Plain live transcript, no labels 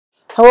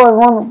Hello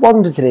everyone,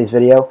 welcome to today's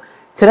video.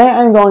 Today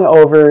I'm going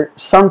over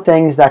some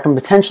things that can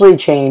potentially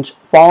change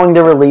following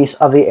the release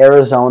of the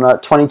Arizona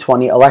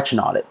 2020 Election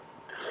Audit.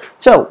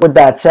 So with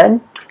that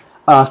said,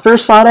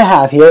 first slide I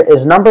have here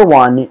is number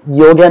one,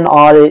 you'll get an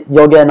audit,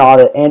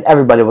 and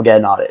everybody will get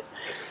an audit.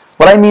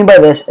 What I mean by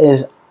this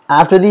is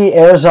after the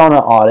Arizona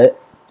audit,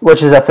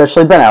 which has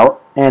officially been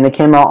out, and it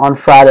came out on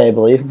Friday I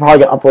believe, I'm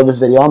probably going to upload this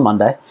video on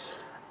Monday,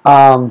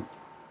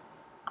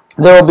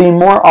 there will be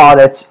more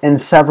audits in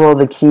several of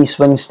the key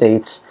swing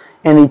states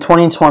in the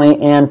 2020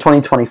 and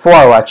 2024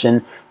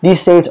 election. These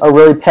states are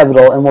really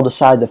pivotal and will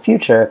decide the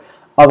future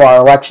of our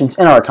elections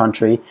in our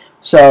country,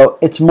 so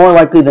it's more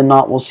likely than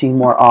not we'll see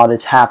more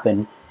audits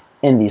happen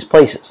in these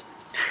places.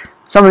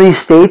 Some of these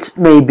states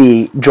may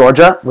be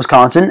Georgia,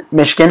 Wisconsin,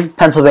 Michigan,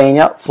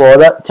 Pennsylvania,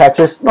 Florida,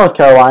 Texas, North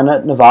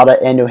Carolina, Nevada,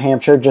 and New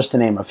Hampshire, just to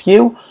name a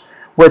few,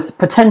 with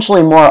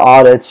potentially more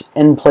audits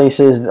in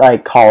places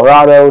like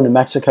Colorado, New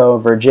Mexico,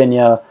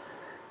 Virginia,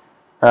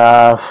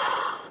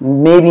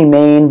 maybe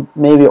Maine,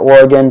 maybe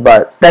Oregon,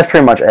 but that's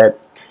pretty much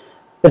it.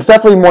 It's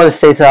definitely more the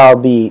states that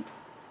will be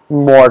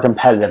more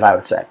competitive, I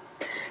would say.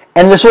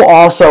 And this will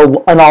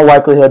also, in all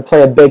likelihood,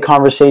 play a big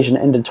conversation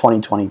into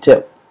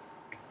 2022.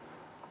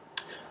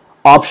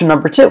 Option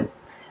number two,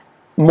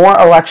 more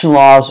election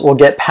laws will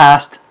get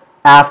passed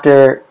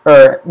to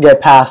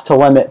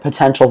limit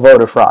potential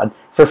voter fraud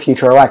for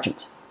future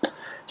elections.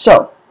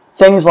 So,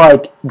 things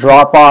like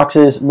drop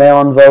boxes,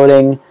 mail-in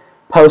voting,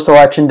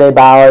 post-election day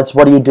ballots,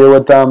 what do you do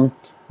with them,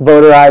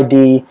 voter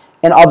ID,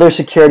 and other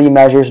security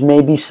measures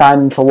may be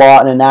signed into law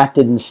and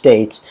enacted in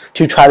states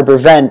to try to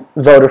prevent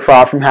voter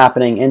fraud from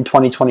happening in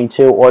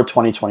 2022 or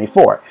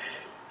 2024.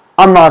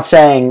 I'm not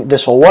saying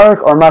this will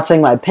work, or I'm not saying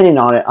my opinion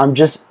on it. I'm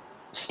just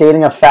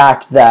stating a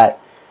fact that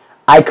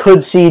I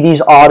could see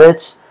these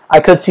audits, I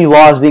could see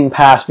laws being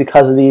passed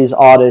because of these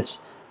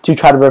audits to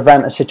try to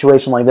prevent a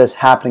situation like this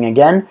happening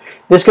again.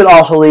 This could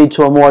also lead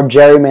to a more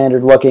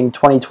gerrymandered looking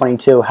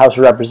 2022 House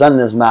of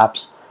Representatives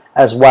maps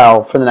as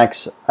well for the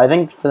next, I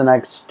think for the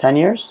next 10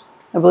 years,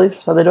 I believe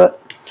is how they do it.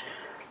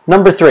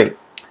 Number three,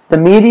 the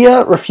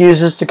media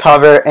refuses to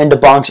cover and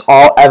debunks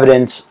all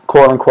evidence,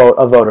 quote unquote,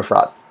 of voter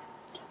fraud.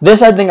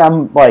 This I think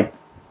I'm like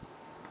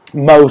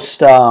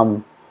most,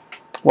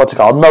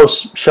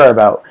 most sure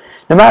about.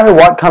 No matter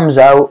what comes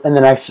out in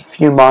the next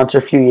few months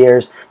or few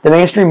years, the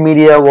mainstream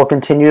media will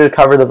continue to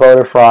cover the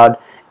voter fraud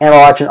and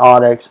election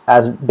audits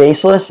as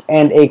baseless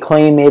and a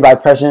claim made by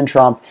President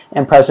Trump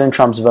and President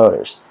Trump's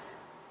voters.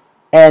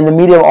 And the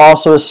media will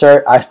also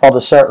assert, I spelled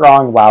assert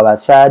wrong, wow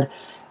that's sad,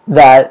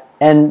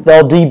 and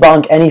they'll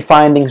debunk any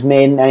findings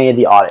made in any of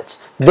the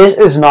audits. This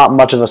is not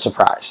much of a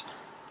surprise.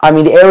 I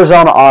mean, the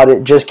Arizona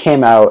audit just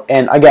came out,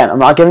 and again, I'm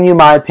not giving you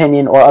my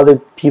opinion or other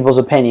people's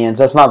opinions,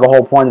 that's not the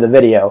whole point of the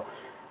video,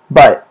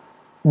 but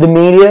the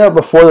media,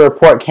 before the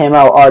report came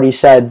out, already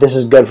said this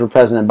is good for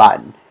President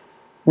Biden.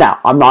 Now,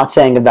 I'm not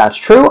saying that that's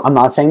true. I'm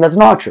not saying that's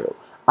not true.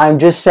 I'm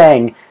just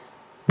saying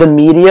the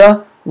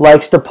media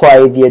likes to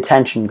play the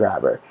attention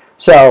grabber.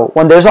 So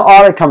when there's an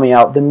audit coming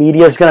out, the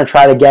media is going to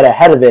try to get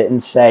ahead of it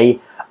and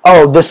say,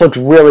 oh, this looks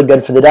really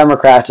good for the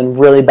Democrats and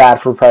really bad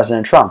for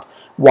President Trump.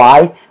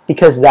 Why?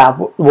 Because that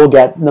will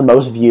get the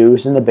most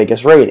views and the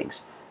biggest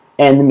ratings.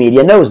 And the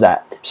media knows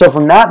that. So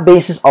from that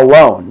basis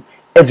alone,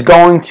 it's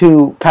going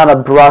to kind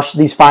of brush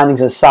these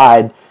findings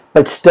aside,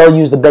 but still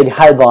use the big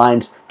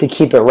headlines to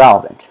keep it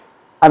relevant.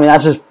 I mean,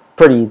 that's just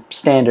pretty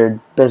standard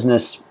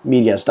business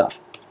media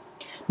stuff.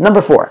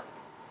 Number four,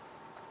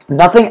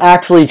 nothing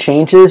actually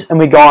changes and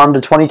we go on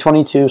to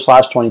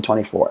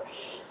 2022/2024.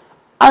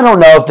 I don't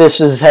know if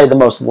this is, hey, the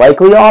most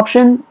likely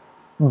option,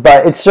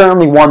 but it's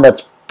certainly one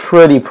that's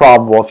pretty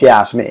probable if you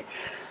ask me.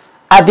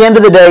 At the end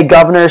of the day,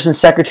 governors and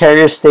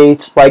secretaries of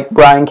states like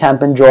Brian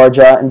Kemp in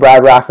Georgia and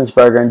Brad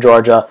Raffensperger in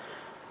Georgia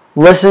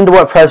listen to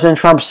what President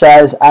Trump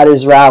says at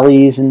his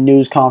rallies and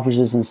news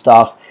conferences and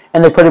stuff,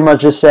 and they pretty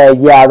much just say,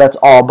 yeah, that's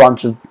all a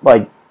bunch of,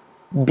 like,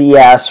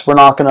 BS. We're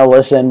not going to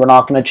listen. We're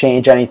not going to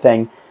change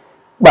anything.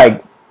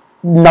 Like,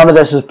 none of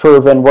this is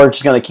proven. We're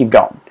just going to keep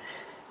going.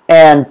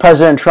 And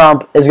President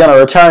Trump is going to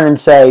return and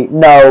say,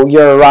 no,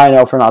 you're a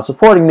rhino for not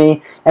supporting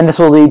me, and this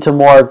will lead to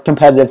more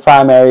competitive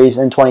primaries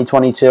in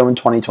 2022 and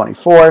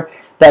 2024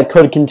 that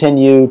could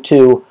continue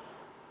to,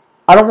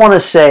 I don't want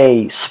to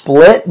say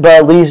split, but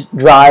at least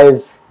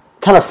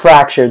kind of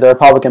fracture the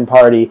Republican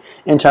Party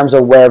in terms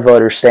of where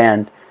voters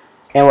stand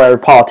and where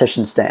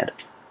politicians stand.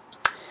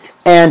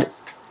 And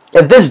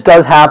if this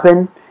does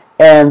happen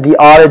and the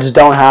audits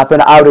don't happen,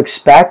 I would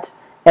expect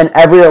in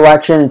every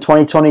election in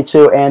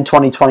 2022 and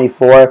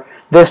 2024,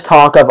 this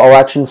talk of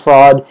election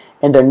fraud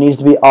and there needs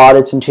to be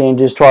audits and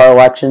changes to our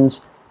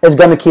elections is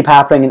going to keep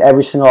happening in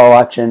every single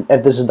election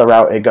if this is the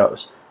route it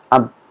goes.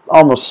 I'm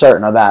almost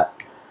certain of that.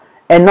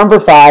 And number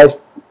five,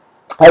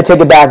 I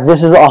take it back.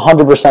 This is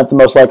 100% the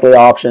most likely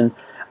option.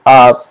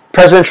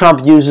 President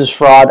Trump uses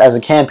fraud as a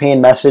campaign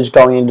message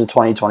going into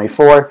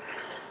 2024.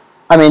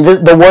 I mean,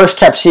 the worst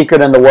kept secret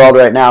in the world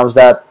right now is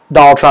that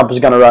Donald Trump is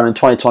going to run in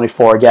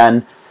 2024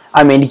 again.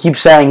 I mean, he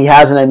keeps saying he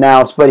hasn't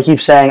announced, but he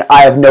keeps saying,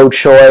 I have no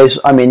choice.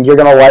 I mean, you're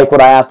going to like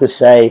what I have to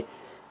say.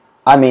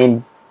 I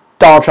mean,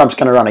 Donald Trump's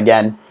going to run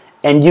again.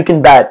 And you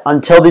can bet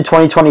until the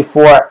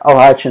 2024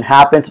 election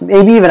happens,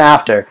 maybe even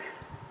after,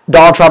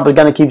 Donald Trump is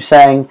going to keep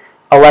saying,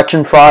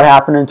 election fraud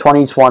happened in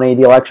 2020,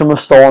 the election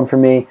was stolen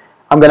from me,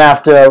 I'm going to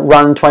have to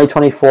run in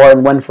 2024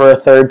 and win for a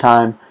third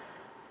time.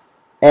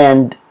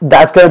 And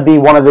that's going to be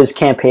one of his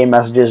campaign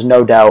messages,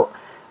 no doubt.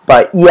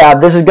 But yeah,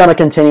 this is going to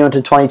continue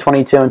into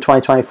 2022 and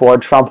 2024.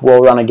 Trump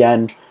will run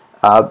again.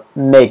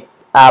 Make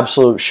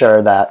absolute sure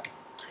of that.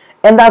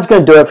 And that's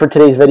going to do it for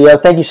today's video.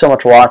 Thank you so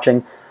much for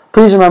watching.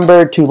 Please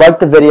remember to like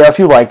the video if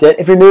you liked it.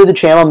 If you're new to the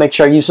channel, make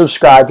sure you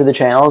subscribe to the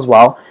channel as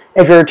well.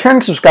 If you're a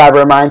returning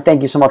subscriber of mine,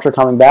 thank you so much for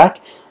coming back.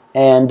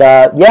 And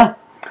yeah,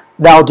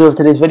 that'll do it for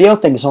today's video.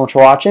 Thank you so much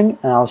for watching,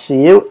 and I'll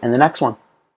see you in the next one.